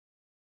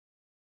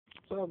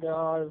So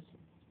guys,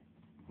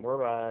 we're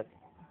back.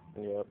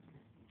 Yep.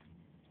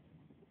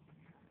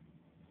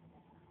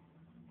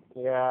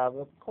 Yeah,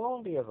 the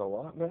quality is a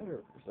lot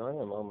better because I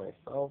am on my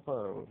cell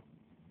phone.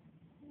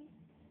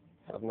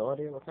 Have no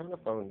idea what kind of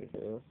phone it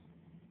is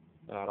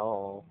at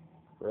all.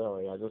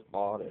 Really, I just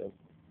bought it.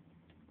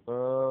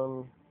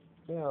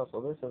 Yeah,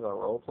 so this is a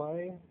role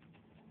play.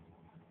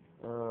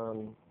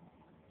 Um,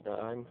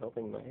 that I'm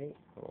helping mate.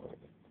 Oh,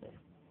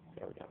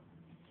 there we go.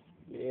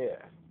 Yeah,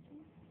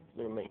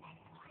 look at me.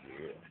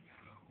 Yeah.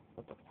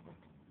 What the fuck?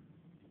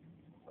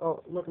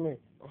 Oh, look at me.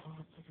 Oh,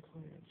 it's such a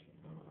glitch.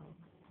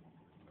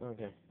 Oh.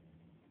 Okay.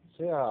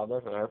 So yeah,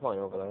 there's an airplane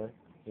over there.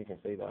 You can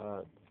see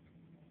that.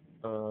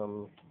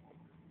 Um,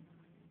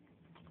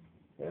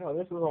 yeah,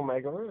 this is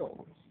Omega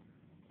Realms.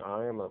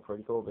 I am a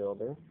pretty cool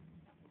builder.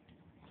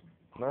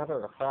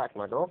 Matter of fact,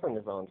 my girlfriend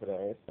is on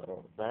today,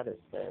 so that is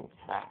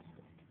fantastic.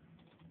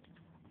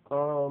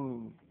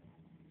 Um,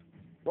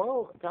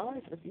 well,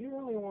 guys, if you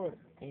really want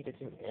me to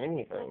do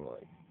anything,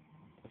 like,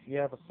 if you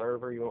have a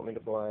server you want me to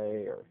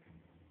play, or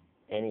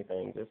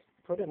anything, just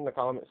put it in the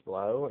comments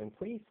below, and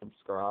please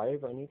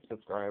subscribe. I need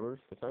subscribers,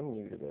 because I'm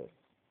new to this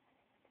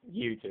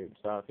YouTube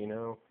stuff, you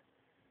know?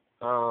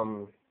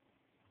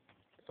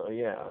 So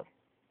yeah,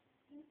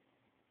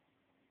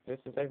 this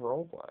is a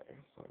role play.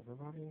 So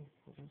everybody,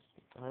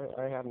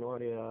 I have no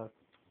idea.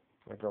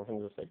 My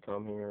girlfriend just said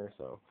come here,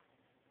 so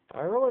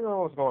I really don't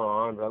know what's going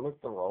on, but I looked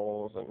at the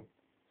roles, and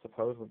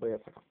supposedly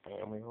it's like a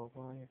family role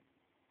play.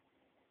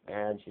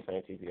 And she's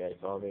saying TPA,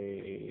 so I'll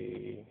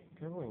be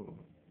going.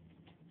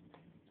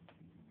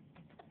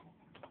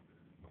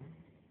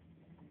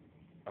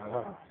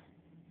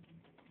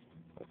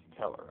 Let's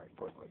tell her right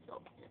quickly.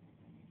 So,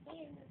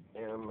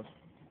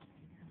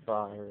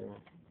 Fire.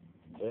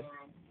 This.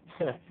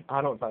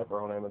 I don't type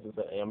her own name. It's just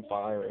an M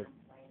Fire.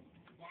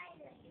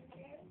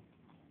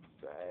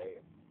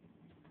 Say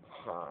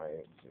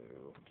hi to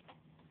you.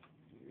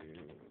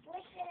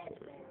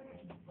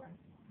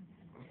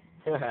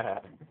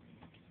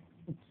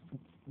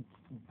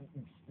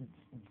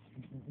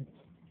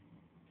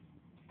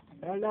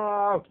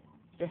 Hello.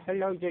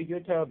 Hello to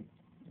YouTube.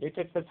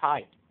 YouTube says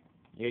hi.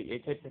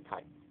 YouTube says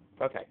hi.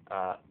 Okay.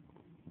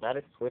 That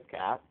is Swift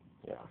Cat.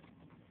 Yeah.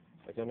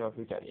 I don't know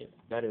who that is.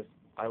 That is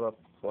I Love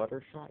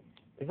Fluttershy.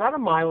 Is that a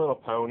My Little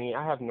Pony?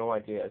 I have no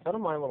idea. Is that a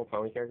My Little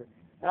Pony character?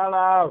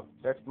 Hello!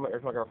 There's my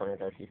girlfriend right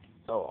there. She's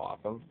so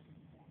awesome.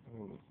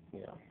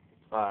 Yeah.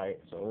 Alright,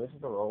 so this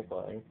is the role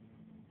play.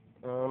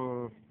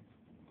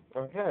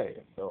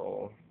 Okay,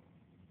 so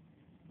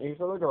these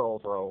are the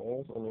girls'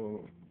 roles. I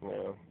mean,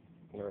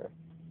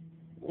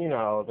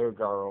 they're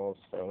girls,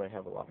 so they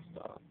have a lot of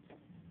stuff.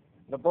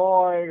 The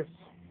boys,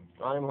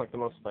 I'm like the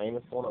most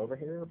famous one over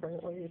here,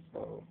 apparently,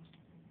 so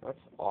that's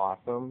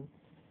awesome.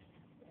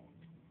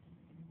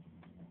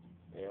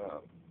 Yeah.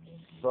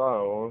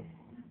 So,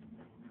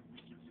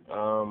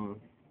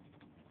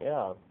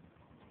 yeah.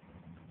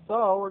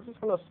 So, we're just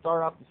gonna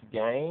start off this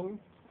game.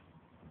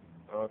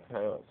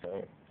 Okay, let's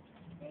see.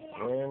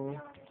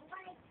 When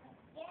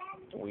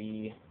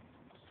we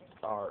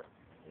start.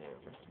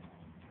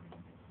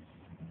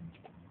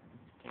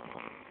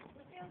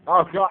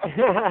 Oh god!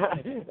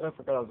 I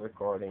forgot I was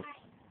recording.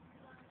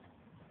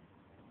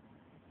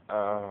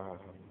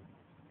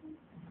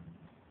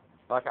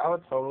 Like I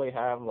would totally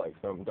have like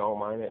some Don't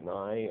Mind at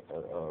Night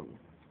or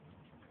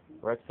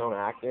Redstone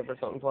Active or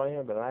something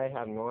playing, but I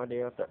have no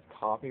idea if that's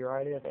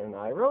copyrighted, and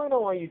I really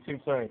don't want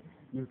YouTube saying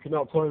you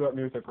cannot play that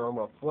music or I'm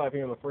gonna slap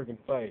you in the freaking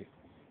face,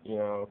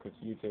 because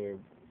YouTube,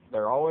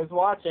 they're always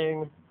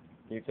watching.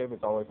 YouTube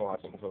is always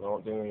watching, so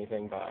don't do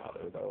anything bad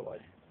or they'll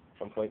like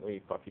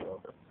completely fuck you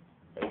over.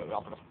 They're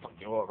gonna fuck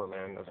you over,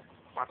 man. They're gonna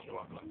fuck you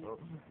over.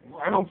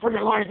 I don't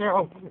freaking like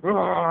you.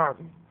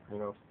 You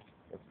know,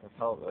 that's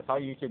how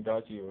YouTube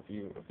does you if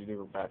you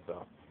do bad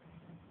stuff.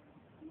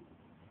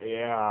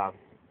 Yeah.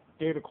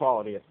 Dude, the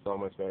quality is so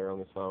much better on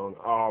this phone.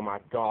 Oh my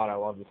god, I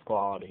love this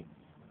quality.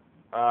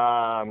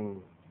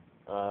 Um,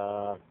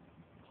 uh,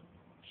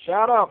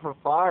 Shout out for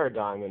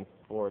firediamonds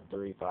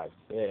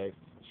 4356.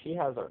 She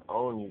has her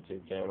own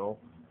YouTube channel.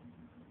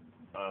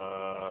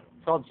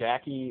 It's called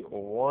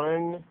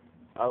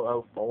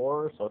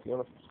Jackie1004, so if you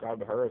want to subscribe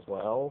to her as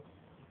well.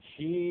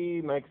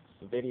 She makes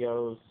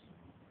videos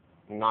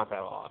not that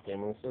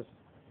often. It's just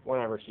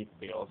whenever she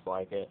feels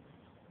like it.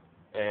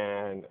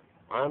 And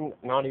I'm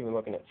not even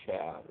looking at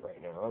chat right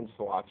now. I'm just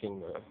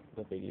watching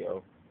the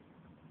video.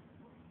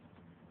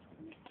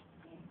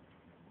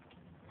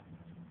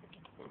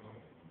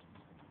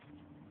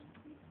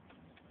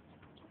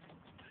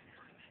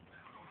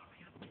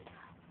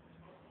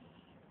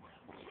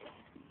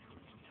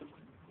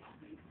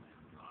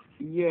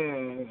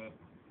 Yeah.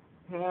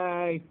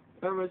 Hey,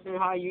 everybody say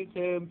hi,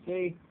 YouTube.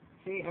 See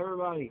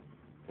everybody.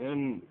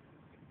 And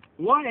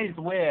what is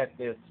with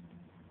this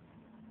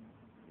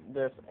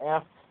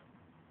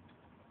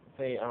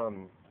say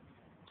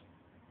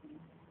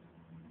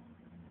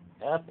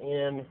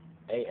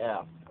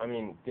FNAF? I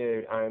mean,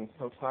 dude, I'm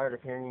so tired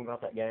of hearing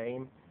about that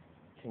game.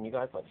 Can you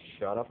guys like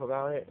shut up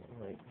about it?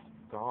 Like,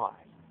 God.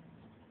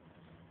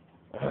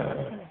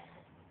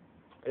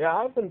 Yeah,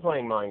 I've been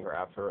playing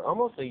Minecraft for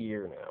almost a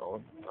year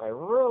now. I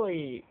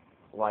really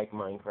like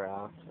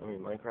Minecraft. I mean,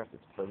 Minecraft is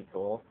pretty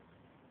cool.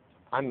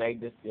 I made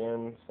this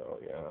skin, so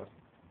yeah.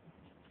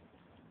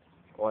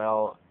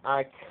 Well,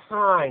 I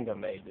kinda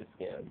made the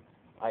skin.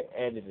 I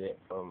edited it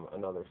from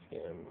another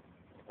skin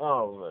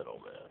a little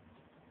bit.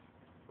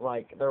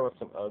 Like, there was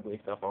some ugly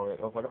stuff on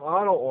it. I was like, oh,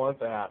 I don't want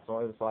that. So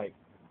I just, like,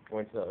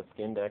 went to the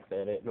skin dex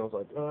edit, and I was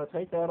like,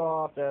 take that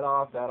off, that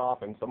off, that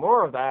off, and some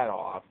more of that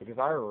off, because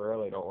I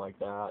really don't like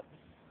that.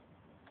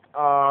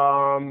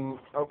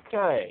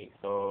 Okay,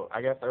 so I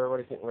guess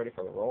everybody's getting ready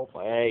for the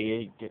roleplay.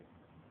 Hey,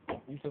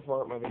 you just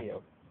want my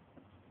video.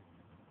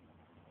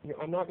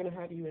 I'm not going to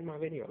have you in my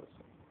videos.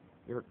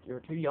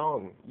 You're too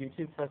young.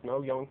 YouTube says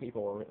no young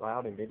people are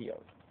allowed in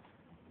videos.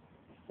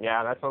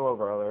 Yeah, that's my little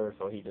brother,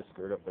 so he just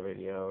screwed up the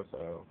video,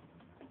 so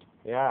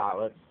yeah,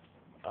 let's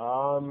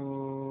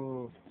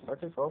start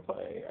this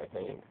roleplay, I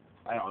think.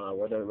 I don't know,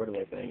 what are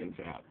they saying in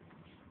chat?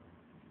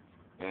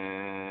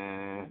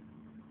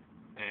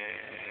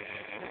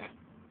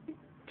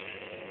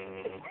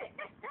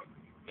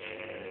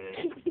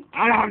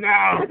 I don't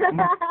know.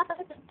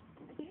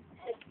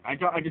 I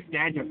just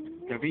stand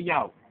the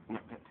video.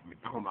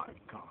 Oh my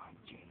god,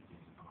 Jesus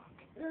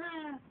fuck.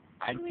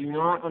 I do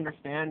not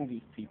understand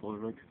these people.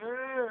 They're like,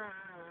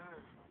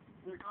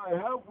 I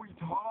have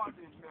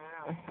retarded,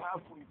 man. I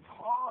have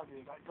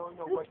retarded. I don't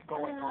know what's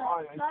going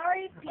on.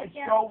 Sorry, I'm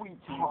so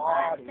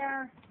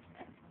retarded.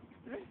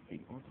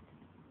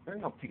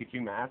 There's no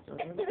Pikachu master.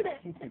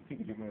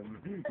 Pikachu master.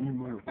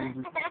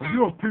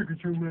 You're a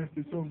Pikachu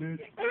master, so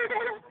bitch.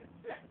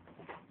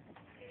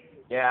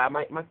 Yeah,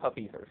 my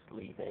puppies are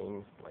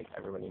sleeping. Like,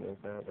 everybody knows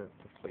that. They're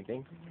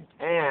sleeping.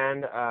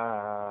 And, No,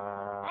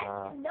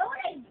 I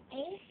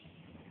ain't.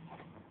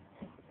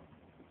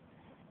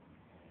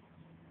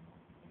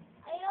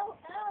 I don't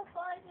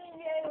find me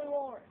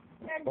anymore.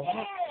 They're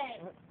dead.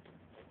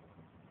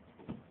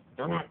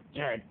 They're not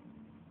dead.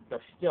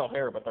 They're still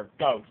here, but they're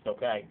ghosts,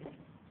 okay?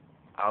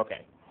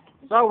 Okay.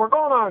 So, we're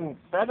going on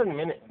 7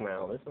 minutes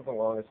now. This is the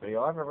longest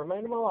video I've ever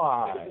made in my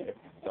life.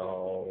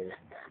 So,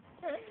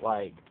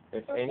 like,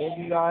 if any of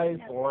you guys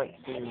want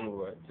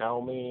to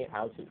tell me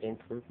how to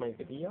improve my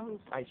videos,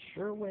 I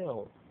sure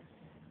will.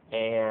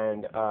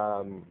 And,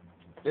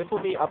 this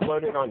will be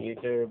uploaded on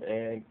YouTube,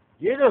 and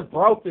you just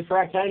broke this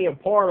rectanium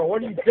portal.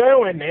 What are you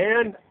doing,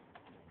 man?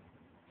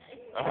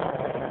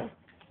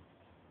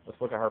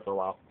 Let's look at her for a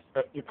while.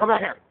 You come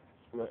back here.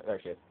 There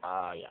she is.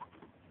 Yeah.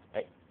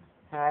 Hey.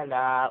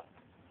 Hello.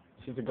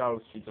 She's a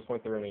ghost. She just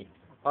went through me.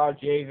 Oh,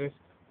 Jesus.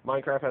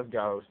 Minecraft has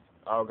ghosts.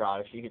 Oh,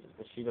 God. If she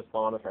just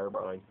spawned a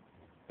Herobrine,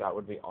 that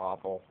would be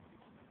awful.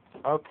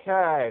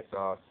 Okay,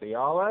 so see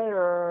y'all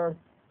later.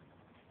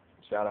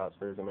 Shout out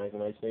to Amazing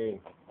HD.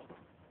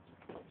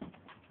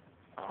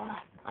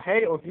 I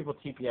hate it when people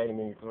TPA to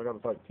me because I got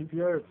to like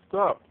TPA it's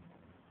stuff.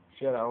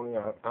 Shit, I don't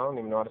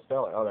even know how to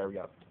spell it. Oh, there we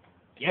go.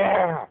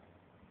 Yeah.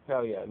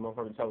 Hell yeah,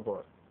 motherfucking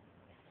teleport.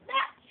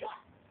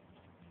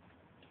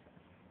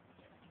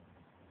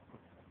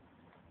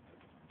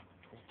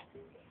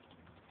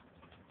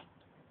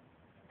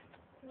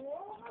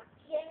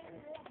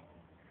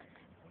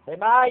 Say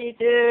bye,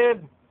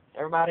 YouTube.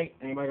 Everybody,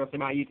 anybody go say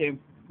bye, YouTube?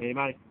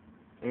 Anybody?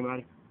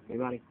 Anybody?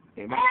 Anybody?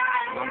 Anybody?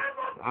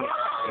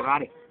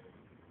 Anybody?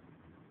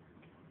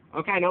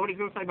 Okay, nobody's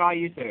gonna say bye,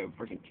 YouTube.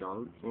 Freaking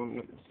jerks.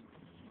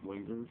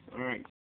 Losers. Alright.